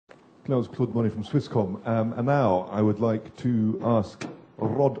Klaus Claude Money from Swisscom. And now I would like to ask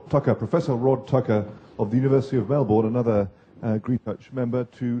Rod Tucker, Professor Rod Tucker of the University of Melbourne, another GreenTouch member,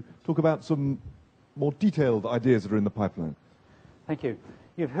 to talk about some more detailed ideas that are in the pipeline. Thank you.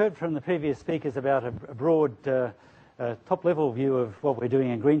 You've heard from the previous speakers about a broad top-level view of what we're doing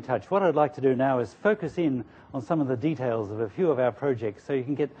in GreenTouch. What I'd like to do now is focus in on some of the details of a few of our projects so you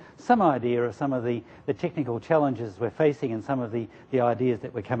can get some idea of some of the technical challenges we're facing and some of the ideas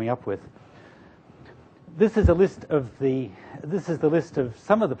that we're coming up with. This is a list of the list of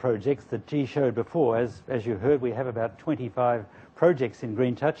some of the projects that G showed before. As you heard, we have about 25 projects in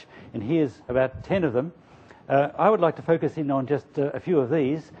GreenTouch, and here's about 10 of them. I would like to focus in on just a few of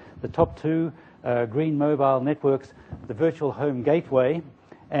these. The top two, green mobile networks, the virtual home gateway,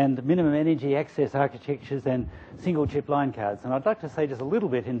 and minimum energy access architectures and single chip line cards. And I'd like to say just a little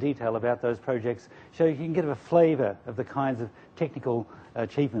bit in detail about those projects so you can get a flavour of the kinds of technical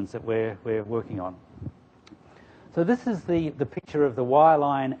achievements that we're working on. So this is the picture of the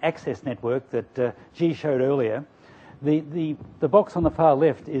wireline access network that G showed earlier. The box on the far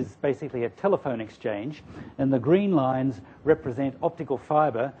left is basically a telephone exchange, and the green lines represent optical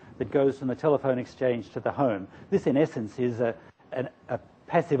fibre that goes from the telephone exchange to the home. This, in essence, is a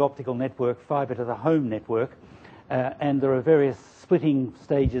passive optical network, fibre to the home network, and there are various splitting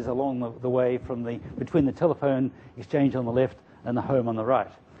stages along the way between the telephone exchange on the left and the home on the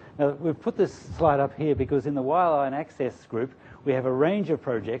right. Now, we've put this slide up here because in the wireline access group, we have a range of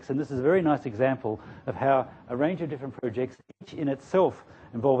projects, and this is a very nice example of how a range of different projects, each in itself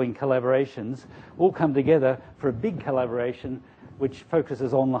involving collaborations, all come together for a big collaboration which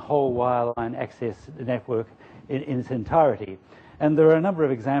focuses on the whole wireline access network in its entirety. And there are a number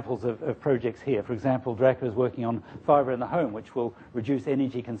of examples of projects here. For example, DRACA is working on fibre in the home, which will reduce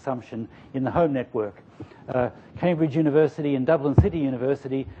energy consumption in the home network. Cambridge University and Dublin City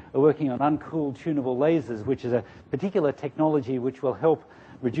University are working on uncooled tunable lasers, which is a particular technology which will help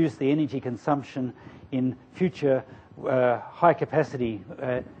reduce the energy consumption in future high-capacity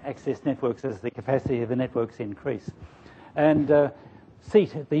access networks as the capacity of the networks increase. And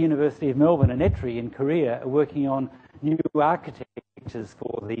SEAT at the University of Melbourne and ETRI in Korea are working on new architectures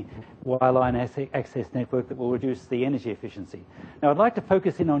for the wireline access network that will reduce the energy efficiency. Now, I'd like to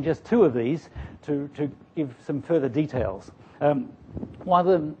focus in on just two of these to give some further details. One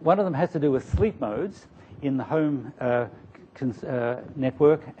of them has to do with sleep modes in the home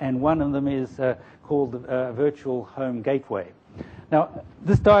network, and one of them is called the virtual home gateway. Now,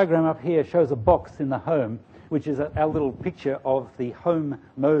 this diagram up here shows a box in the home, which is our little picture of the home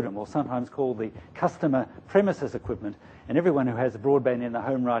modem, or sometimes called the customer premises equipment. And everyone who has a broadband in the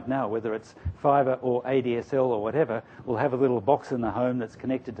home right now, whether it's fibre or ADSL or whatever, will have a little box in the home that's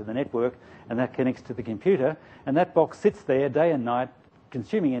connected to the network, and that connects to the computer. And that box sits there day and night,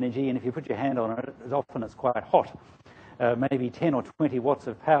 consuming energy, and if you put your hand on it, often it's quite hot. Maybe 10 or 20 watts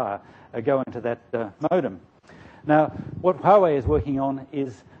of power go into that modem. Now, what Huawei is working on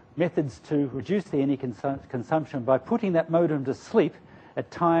is methods to reduce the energy consumption by putting that modem to sleep at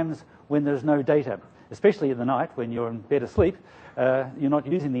times when there's no data, especially in the night when you're in bed asleep. You're not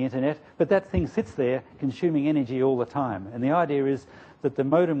using the internet, but that thing sits there consuming energy all the time. And the idea is that the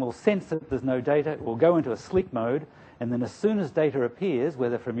modem will sense that there's no data, it will go into a sleep mode, and then as soon as data appears,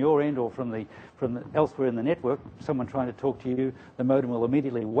 whether from your end or from elsewhere in the network, someone trying to talk to you, the modem will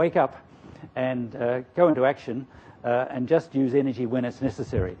immediately wake up and go into action and just use energy when it's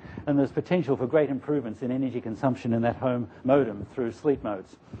necessary. And there's potential for great improvements in energy consumption in that home modem through sleep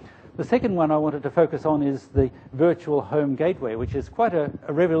modes. The second one I wanted to focus on is the virtual home gateway, which is quite a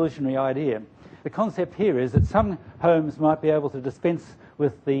revolutionary idea. The concept here is that some homes might be able to dispense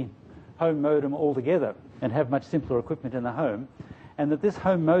with the home modem altogether and have much simpler equipment in the home, and that this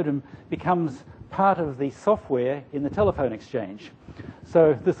home modem becomes part of the software in the telephone exchange.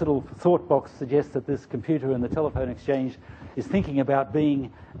 So this little thought box suggests that this computer in the telephone exchange is thinking about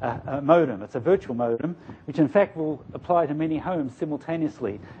being a modem. It's a virtual modem, which in fact will apply to many homes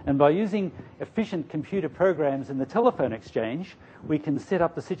simultaneously. And by using efficient computer programs in the telephone exchange, we can set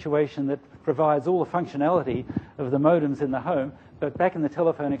up the situation that provides all the functionality of the modems in the home, but back in the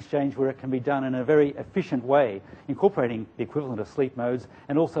telephone exchange where it can be done in a very efficient way, incorporating the equivalent of sleep modes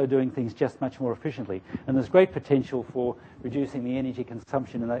and also doing things just much more efficiently. And there's great potential for reducing the energy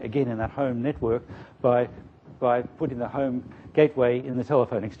consumption, again, in that home network by putting the home gateway in the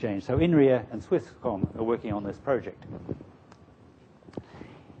telephone exchange. So INRIA and Swisscom are working on this project.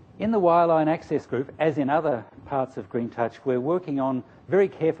 In the wireline access group, as in other parts of GreenTouch, we're working on very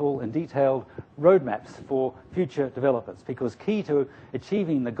careful and detailed roadmaps for future developments, because key to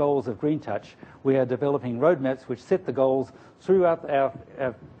achieving the goals of GreenTouch, we are developing roadmaps which set the goals throughout our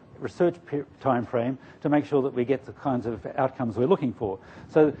research time frame to make sure that we get the kinds of outcomes we're looking for.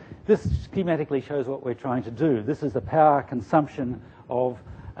 So this schematically shows what we're trying to do. This is the power consumption of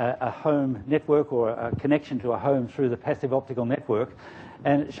a home network or a connection to a home through the passive optical network.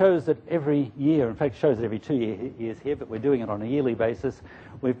 And it shows that every year, in fact it shows it every 2 years here, but we're doing it on a yearly basis,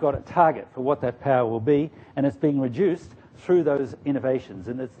 we've got a target for what that power will be, and it's being reduced through those innovations.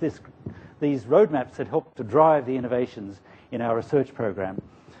 And it's these roadmaps that help to drive the innovations in our research program.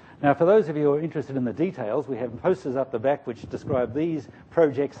 Now, for those of you who are interested in the details, we have posters up the back which describe these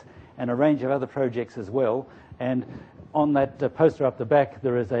projects and a range of other projects as well. And on that poster up the back,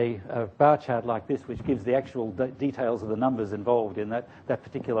 there is a bar chart like this which gives the actual details of the numbers involved in that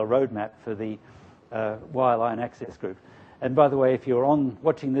particular roadmap for the wireline access group. And by the way, if you're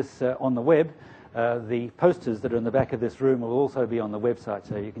watching this on the web, the posters that are in the back of this room will also be on the website,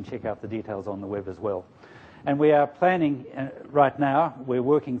 so you can check out the details on the web as well. And we are planning right now, we're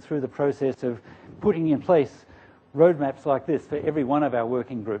working through the process of putting in place roadmaps like this for every one of our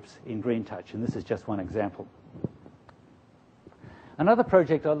working groups in GreenTouch, and this is just one example. Another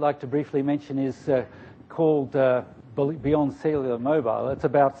project I'd like to briefly mention is called Beyond Cellular Mobile. It's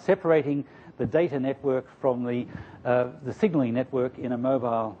about separating the data network from the signaling network in a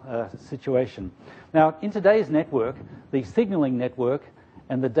mobile situation. Now, in today's network, the signaling network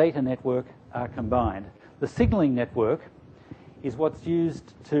and the data network are combined. The signaling network is what's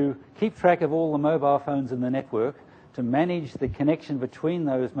used to keep track of all the mobile phones in the network, to manage the connection between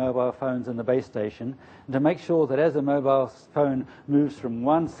those mobile phones and the base station, and to make sure that as a mobile phone moves from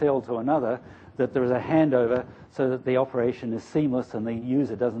one cell to another, that there is a handover so that the operation is seamless and the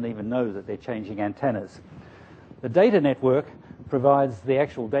user doesn't even know that they're changing antennas. The data network provides the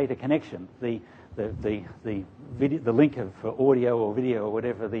actual data connection, the link for audio or video or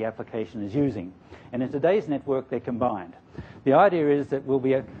whatever the application is using. And in today's network, they're combined. The idea is that we'll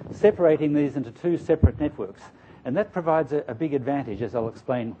be separating these into two separate networks, and that provides a big advantage, as I'll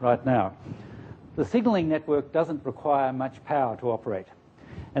explain right now. The signaling network doesn't require much power to operate,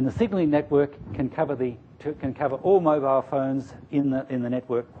 and the signaling network can cover all mobile phones in the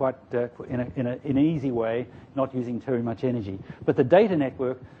network quite in an easy way, not using very much energy. But the data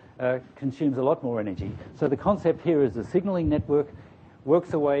network consumes a lot more energy. So the concept here is the signaling network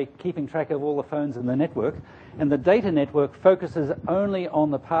works away, keeping track of all the phones in the network, and the data network focuses only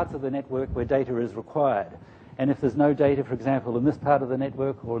on the parts of the network where data is required. And if there's no data, for example, in this part of the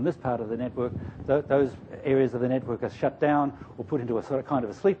network or in this part of the network, those areas of the network are shut down or put into a sort of kind of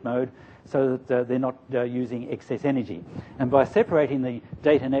a sleep mode so that they're not using excess energy. And by separating the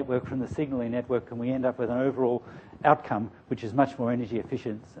data network from the signaling network, we end up with an overall outcome which is much more energy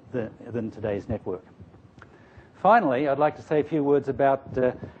efficient than today's network. Finally, I'd like to say a few words about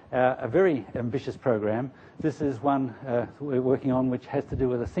a very ambitious program. This is one we're working on which has to do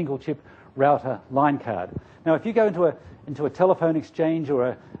with a single chip router line card. Now, if you go into a telephone exchange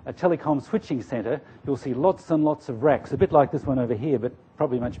or a telecom switching center, you'll see lots and lots of racks, a bit like this one over here, but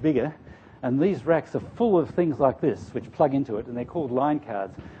probably much bigger. And these racks are full of things like this, which plug into it, and they're called line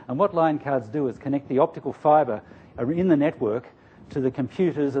cards. And what line cards do is connect the optical fiber in the network to the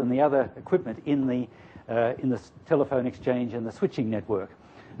computers and the other equipment in the telephone exchange and the switching network.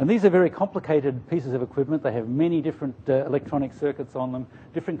 And these are very complicated pieces of equipment. They have many different electronic circuits on them,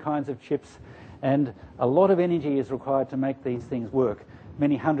 different kinds of chips, and a lot of energy is required to make these things work,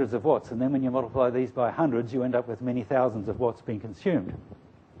 many hundreds of watts. And then when you multiply these by hundreds, you end up with many thousands of watts being consumed.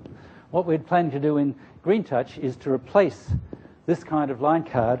 What we're planning to do in GreenTouch is to replace this kind of line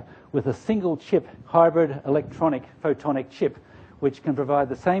card with a single chip hybrid electronic photonic chip, which can provide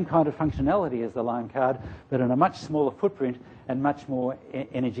the same kind of functionality as the line card, but in a much smaller footprint and much more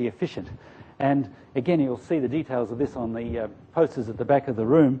energy efficient. And again, you'll see the details of this on the posters at the back of the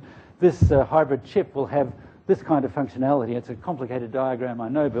room. This hybrid chip will have this kind of functionality. It's a complicated diagram, I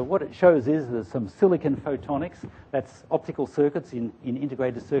know, but what it shows is there's some silicon photonics, that's optical circuits in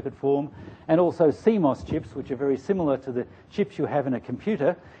integrated circuit form, and also CMOS chips, which are very similar to the chips you have in a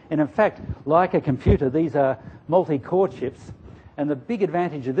computer. And in fact, like a computer, these are multi-core chips. And the big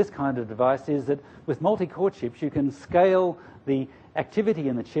advantage of this kind of device is that with multi-core chips, you can scale the activity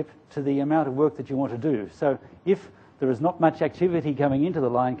in the chip to the amount of work that you want to do. So if there is not much activity coming into the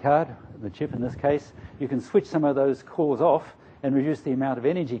line card, the chip in this case, you can switch some of those cores off and reduce the amount of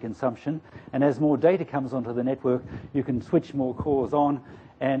energy consumption. And as more data comes onto the network, you can switch more cores on,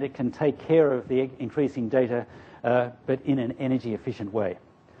 and it can take care of the increasing data, but in an energy efficient way.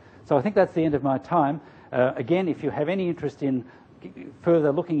 So I think that's the end of my time. Again, if you have any interest in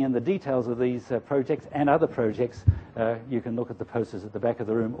further looking in the details of these projects and other projects, you can look at the posters at the back of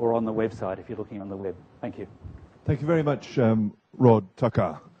the room or on the website if you're looking on the web. Thank you. Thank you very much, Rod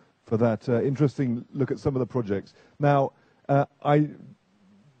Tucker. for that interesting look at some of the projects. Now,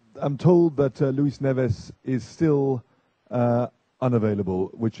 I'm told that Luis Neves is still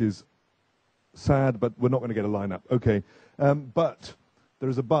unavailable, which is sad, but we're not going to get a lineup. Okay, but there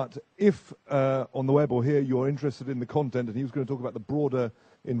is a but. If on the web or here you're interested in the content, and he was going to talk about the broader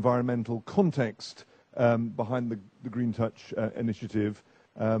environmental context behind the GreenTouch initiative,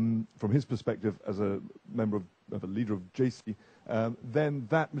 from his perspective as a member of a leader of JC, then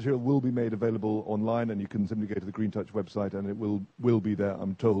that material will be made available online, and you can simply go to the GreenTouch website, and it will be there,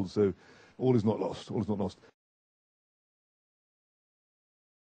 I'm told. So all is not lost. All is not lost.